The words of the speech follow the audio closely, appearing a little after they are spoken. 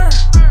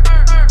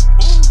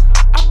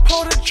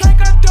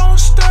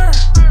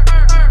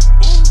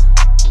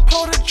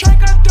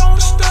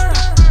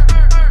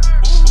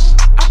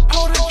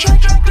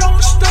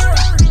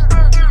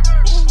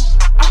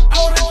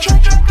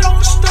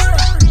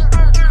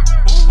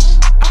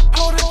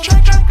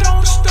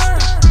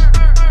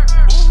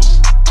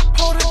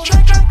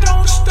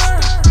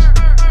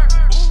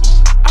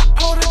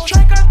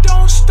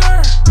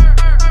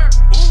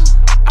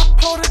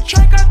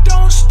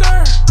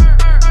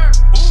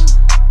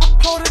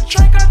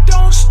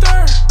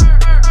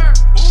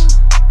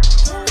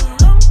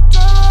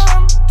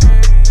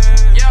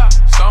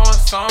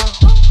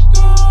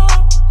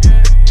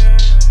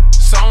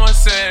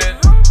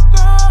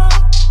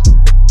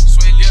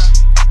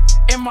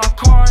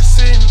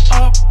sitting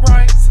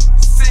upright.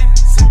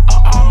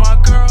 All my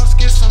girls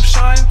get some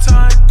shine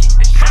time.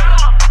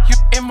 You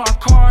in my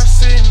car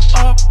sitting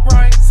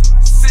upright.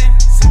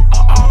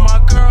 All my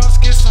girls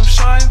get some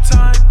shine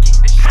time.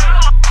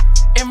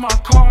 In my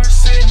car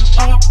sitting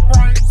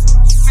upright.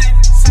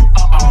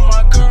 All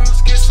my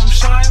girls get some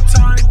shine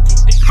time.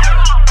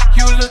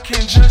 You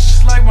looking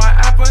just like my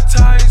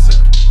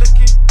appetizer.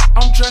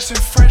 I'm dressing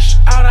fresh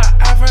out of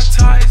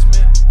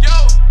advertisement.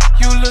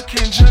 You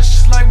looking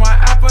just like my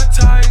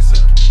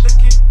appetizer.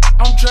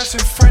 I'm dressing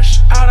fresh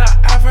out of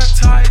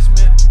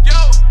advertisement.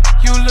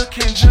 You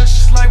looking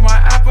just like my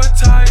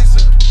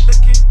appetizer.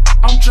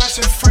 I'm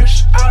dressing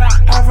fresh out of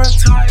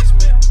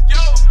advertisement.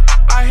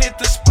 I hit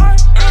the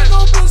spot and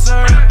go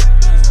berserk.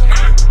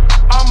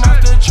 I'm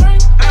off the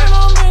drink and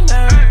I'm in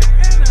there.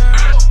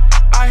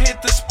 I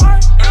hit the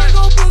spot and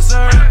go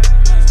berserk.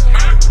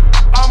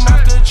 I'm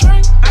off the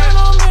drink and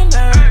I'm in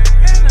there.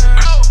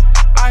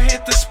 I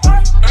hit the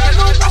spot and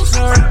go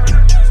berserk.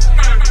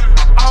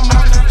 I'm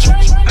off the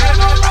drink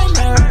and I'm in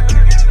there.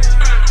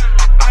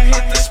 I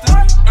hit the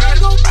spot and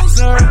go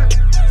berserk.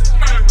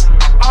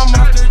 I'm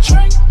off the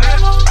drink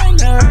and I'm in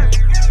there.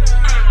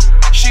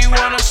 She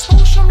wanna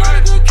smoosh, I'm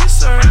like a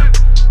kisser.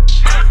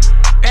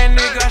 And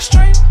it got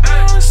straight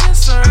and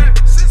uncensored.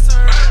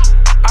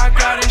 I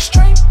got it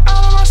straight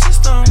out of my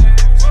system.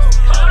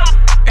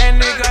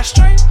 And it got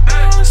straight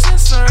and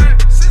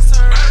uncensored.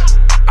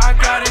 I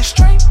got it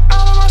straight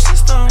out of my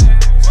system.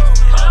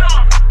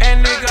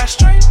 And it got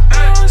straight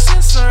and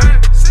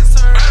uncensored.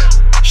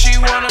 She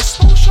wanna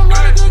smoosh, I'm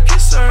like a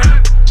kisser.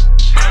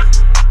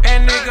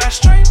 And it got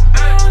straight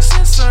and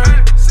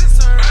uncensored.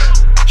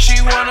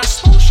 She wanna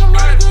smoosh, I'm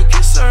like a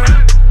kisser.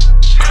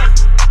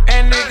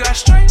 And it got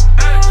straight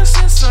and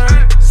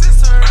uncensored.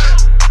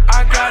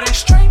 I got it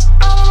straight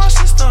out of my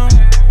system.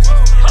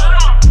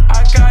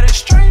 I got it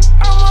straight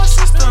out of my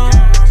system.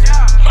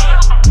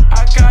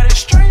 I got it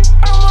straight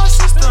out of my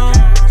system.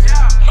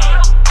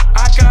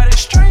 I got it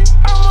straight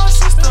out of my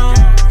system.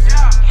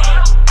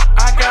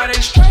 I got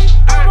it straight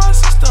out of my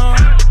system.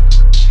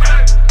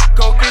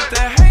 Go get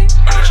the hate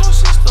out your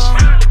system.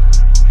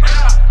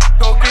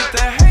 Go get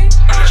the hate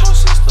out your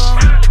system.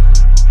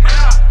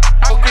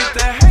 Go get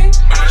the hate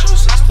out your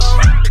system.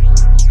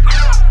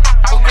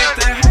 Go get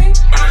the hate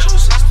out your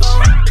system.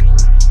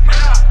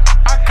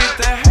 I get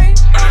the hate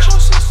out your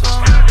system.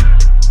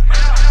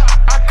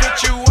 I cut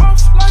you off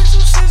like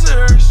some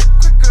scissors,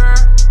 quicker.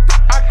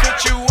 I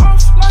cut you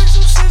off like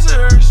some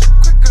scissors,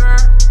 quicker.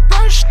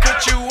 Brush,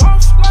 cut you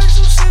off like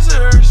some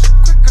scissors,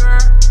 quicker.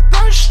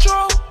 Brush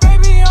stroke,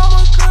 baby, I'm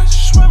a good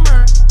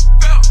swimmer.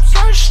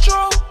 Brush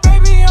stroke,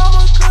 baby, I'm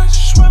a good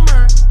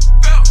swimmer.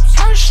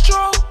 Brush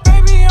stroke,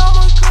 baby, I'm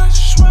a good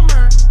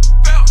swimmer.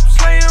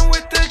 Playing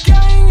with the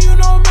gang, you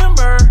know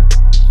member.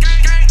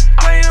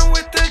 Playing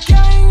with the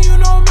gang, you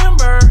know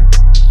member.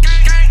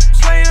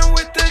 Playing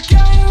with the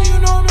gang, you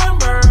know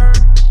member.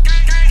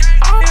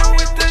 I'm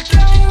with the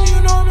gang,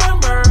 you know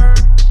member.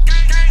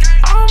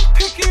 I'm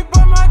picky,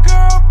 but my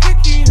girl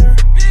pickier.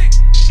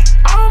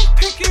 I'm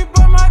picky,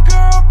 but my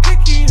girl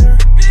pickier.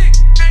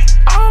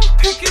 I'm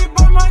picky,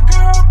 but my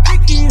girl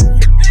pickier.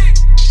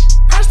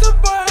 Press the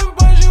button,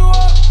 buzz you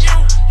up,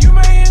 you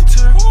may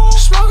enter.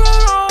 Smoke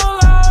it all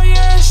out,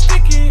 yeah, it's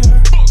stickier.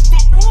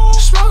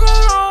 Smoke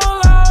it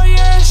all out,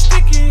 yeah, it's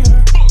stickier.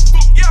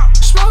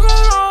 Smoke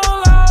it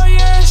all out,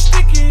 yeah, it's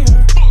stickier.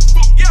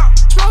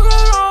 Smoke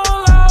it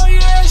all out,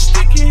 yeah, it's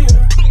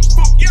stickier.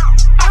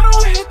 I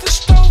don't hit the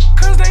stove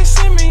cause they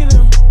send me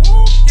them.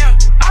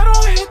 I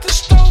don't hit the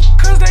stove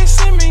cause they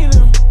send me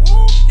them.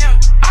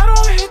 I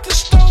don't hit the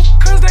stove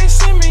cause they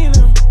send me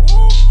them.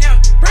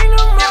 Bring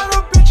them out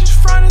of bitches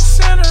front and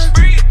center.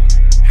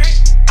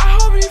 I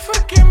hope you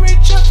forgive me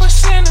just for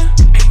sinning.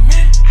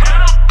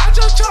 I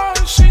just told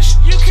you shit,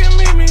 you can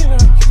meet me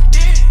there.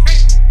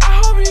 I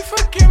hope you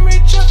forgive me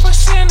just for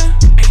sinning.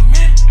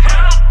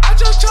 I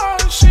just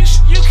told you shit,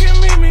 you can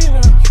meet me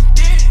there.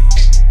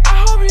 I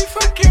hope you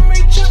forgive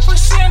me just for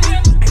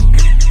sinning.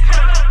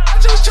 I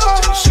just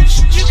told you shit,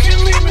 you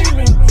can meet me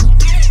there.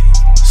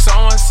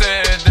 Someone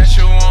said that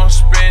you won't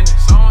spend it.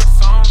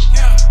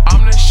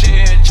 I'm the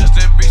shit, just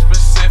to be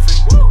specific.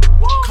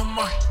 Come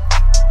on.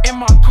 In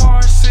my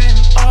car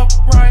sitting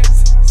upright.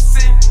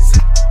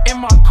 In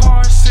my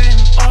car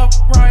sitting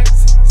upright.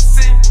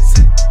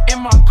 In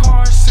my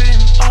car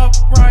sitting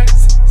upright.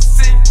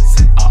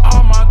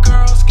 All my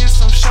girls get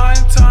some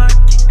shine time.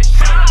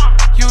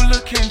 You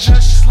looking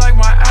just like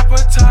my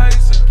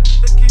appetizer.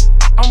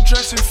 I'm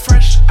dressing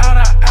fresh out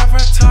of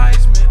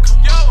advertisement.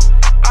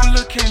 I'm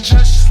looking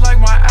just like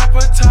my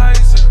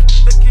appetizer.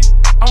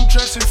 I'm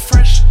dressing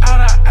fresh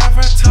out of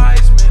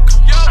advertisement.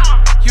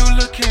 You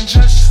looking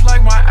just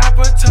like my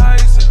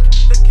appetizer.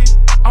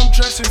 I'm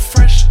dressing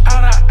fresh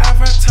out of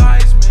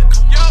advertisement.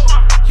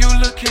 You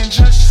looking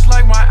just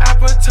like my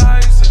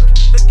appetizer.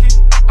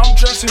 I'm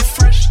dressing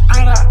fresh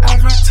out of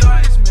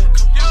advertisement.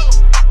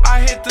 I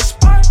hit the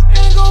spot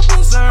and go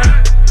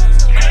berserk.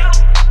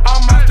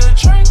 I'm off the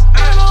drink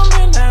and I'm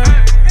in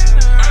there.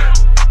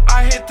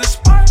 I hit the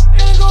spot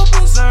and go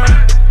berserk.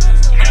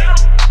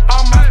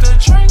 I'm off the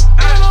drink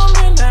and I'm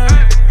in there.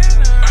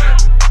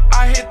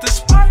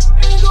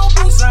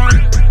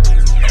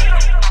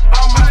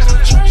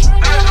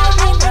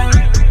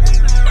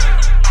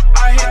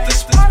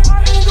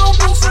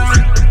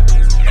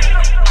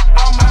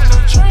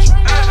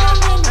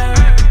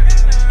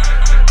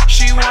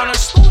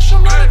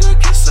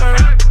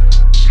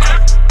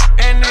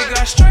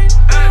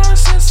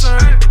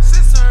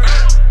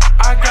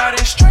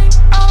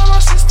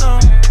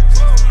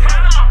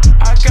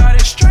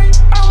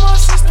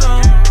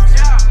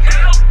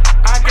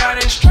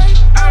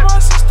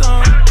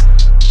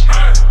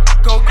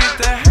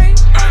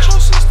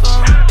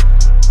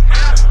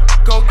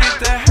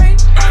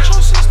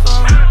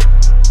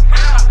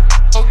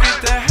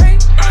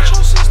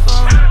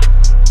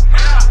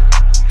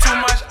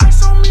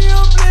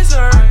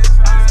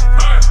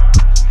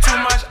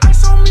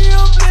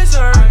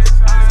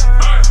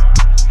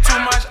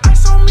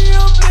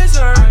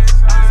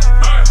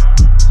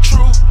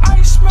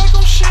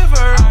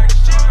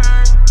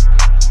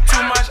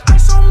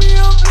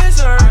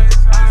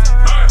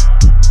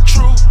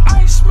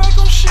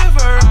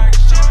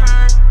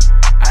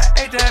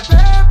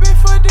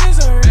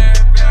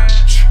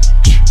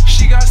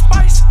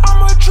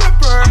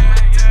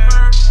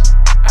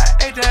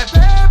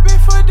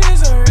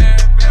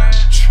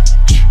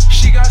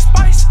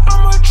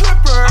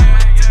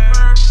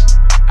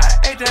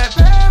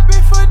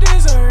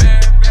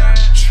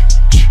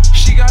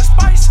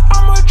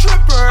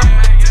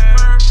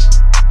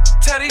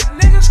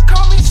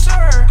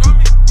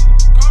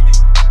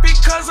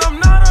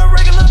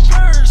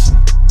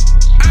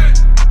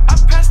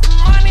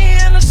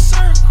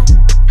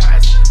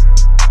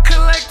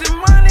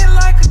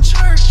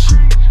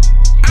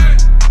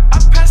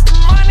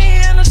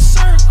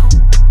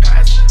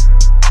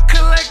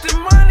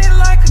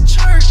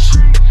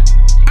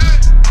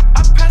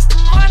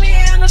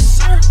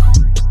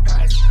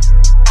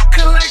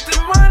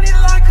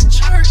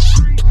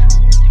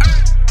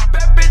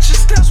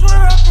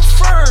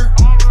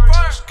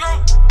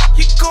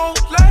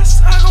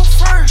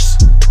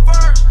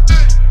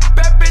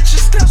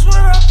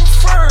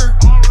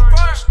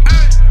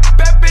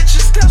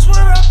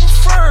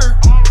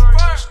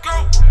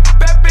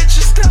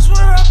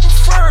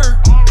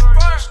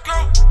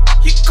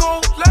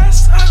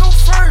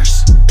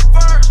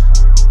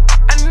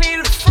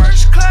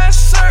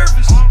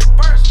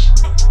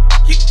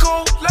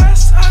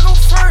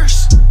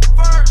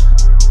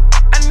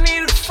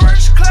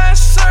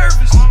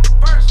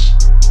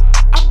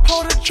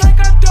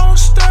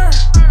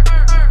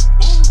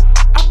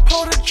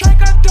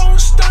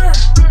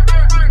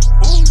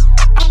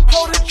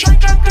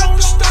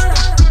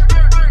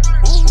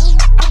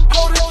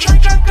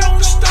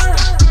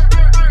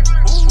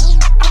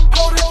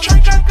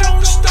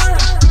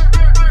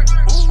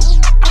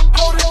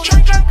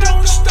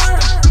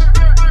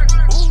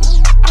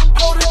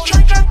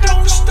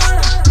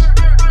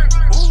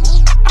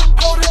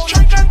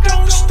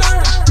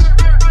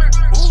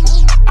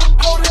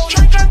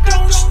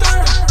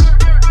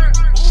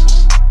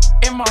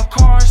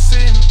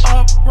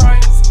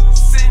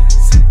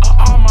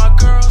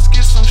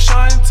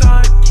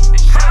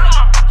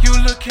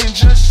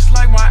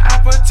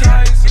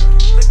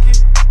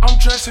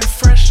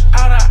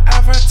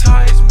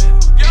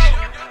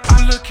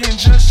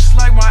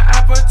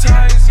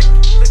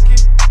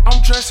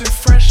 dressing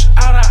fresh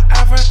out of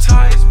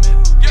advertisement.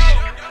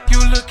 You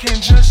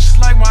looking just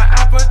like my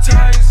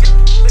appetizer.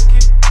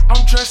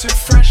 I'm dressing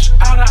fresh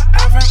out of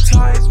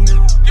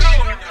advertisement.